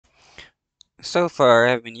So far,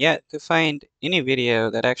 I haven't yet to find any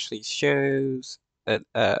video that actually shows that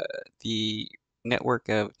the network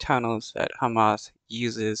of tunnels that Hamas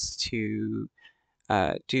uses to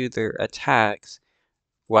do their attacks.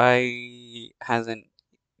 Why hasn't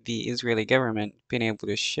the Israeli government been able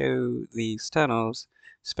to show these tunnels,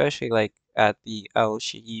 especially like at the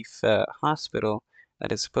Al-Shifah hospital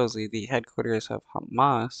that is supposedly the headquarters of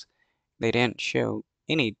Hamas? They didn't show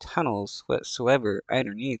any tunnels whatsoever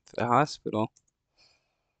underneath the hospital.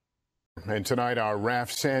 And tonight, our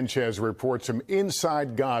Raf Sanchez reports from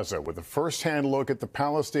inside Gaza with a first-hand look at the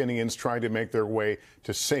Palestinians trying to make their way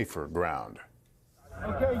to safer ground.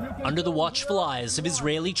 Under the watchful eyes of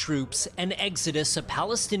Israeli troops, an exodus of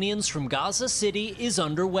Palestinians from Gaza City is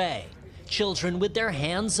underway. Children with their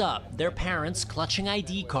hands up, their parents clutching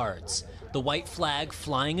ID cards, the white flag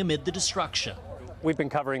flying amid the destruction. We've been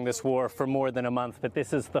covering this war for more than a month, but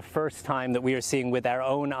this is the first time that we are seeing with our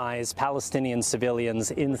own eyes Palestinian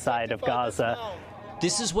civilians inside of Gaza.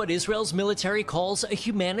 This is what Israel's military calls a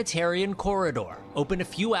humanitarian corridor, open a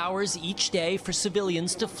few hours each day for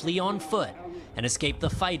civilians to flee on foot and escape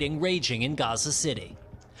the fighting raging in Gaza City.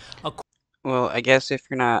 Well, I guess if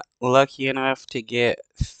you're not lucky enough to get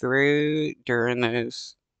through during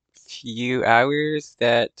those few hours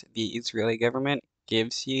that the Israeli government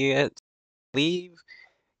gives you to leave,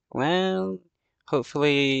 well,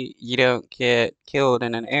 hopefully you don't get killed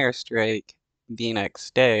in an airstrike the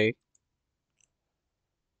next day.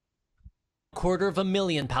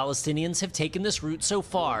 250,000 Palestinians have taken this route so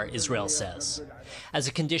far, Israel says. As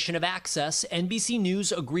a condition of access, NBC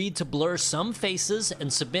News agreed to blur some faces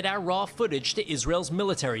and submit our raw footage to Israel's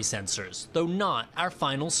military censors, though not our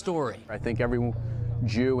final story. I think every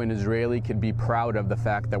Jew and Israeli can be proud of the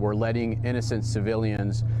fact that we're letting innocent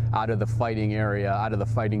civilians out of the fighting area, out of the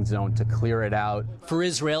fighting zone, to clear it out. For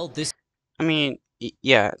Israel, this... I mean,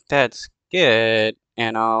 yeah, that's good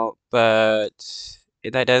and all, but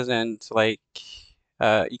that doesn't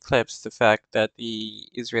eclipse the fact that the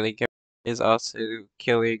Israeli government is also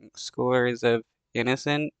killing scores of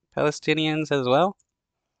innocent Palestinians as well.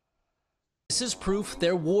 This is proof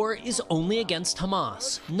their war is only against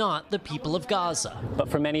Hamas, not the people of Gaza. But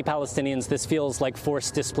for many Palestinians, this feels like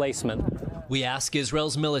forced displacement. We ask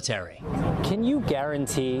Israel's military. Can you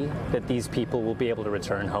guarantee that these people will be able to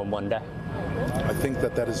return home one day? I think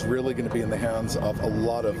that is really going to be in the hands of a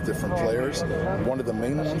lot of different players. One of the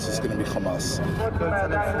main ones is going to be Hamas.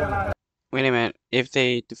 Wait a minute, if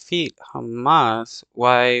they defeat Hamas,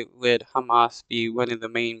 why would Hamas be one of the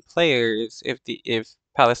main players if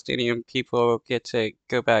Palestinian people get to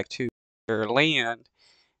go back to their land?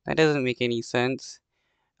 That doesn't make any sense.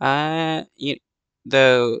 Though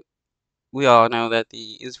we all know that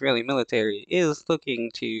the Israeli military is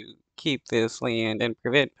looking to keep this land and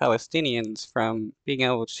prevent Palestinians from being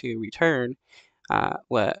able to return.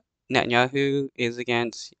 Netanyahu is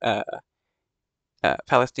against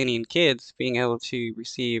Palestinian kids being able to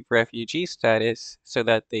receive refugee status so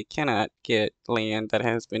that they cannot get land that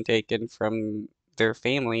has been taken from their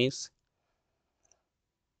families.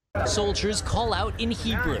 Soldiers call out in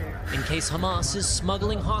Hebrew in case Hamas is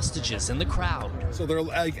smuggling hostages in the crowd. So they're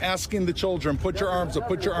asking the children, put your arms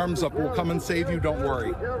up, we'll come and save you, don't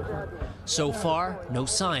worry. So far, no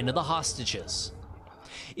sign of the hostages.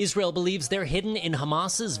 Israel believes they're hidden in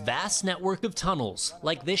Hamas's vast network of tunnels,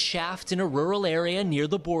 like this shaft in a rural area near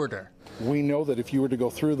the border. We know that if you were to go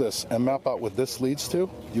through this and map out what this leads to,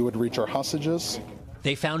 you would reach our hostages.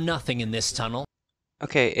 They found nothing in this tunnel.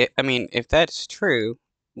 Okay, I mean, if that's true,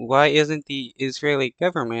 why isn't the Israeli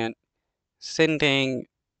government sending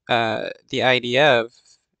the IDF?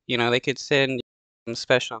 You know, they could send some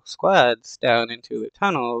special squads down into the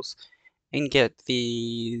tunnels and get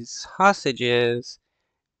these hostages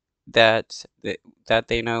that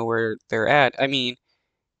they know where they're at. I mean,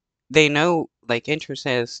 they know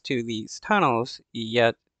entrances to these tunnels,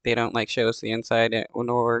 yet they don't show us the inside,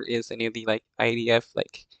 nor is any of the IDF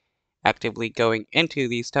actively going into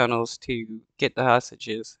these tunnels to get the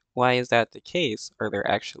hostages. Why is that the case? Are there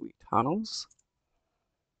actually tunnels?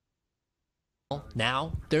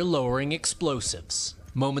 Now they're lowering explosives.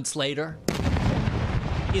 Moments later,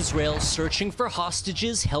 Israel searching for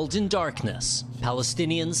hostages held in darkness.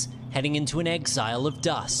 Palestinians heading into an exile of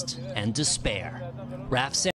dust and despair. Raf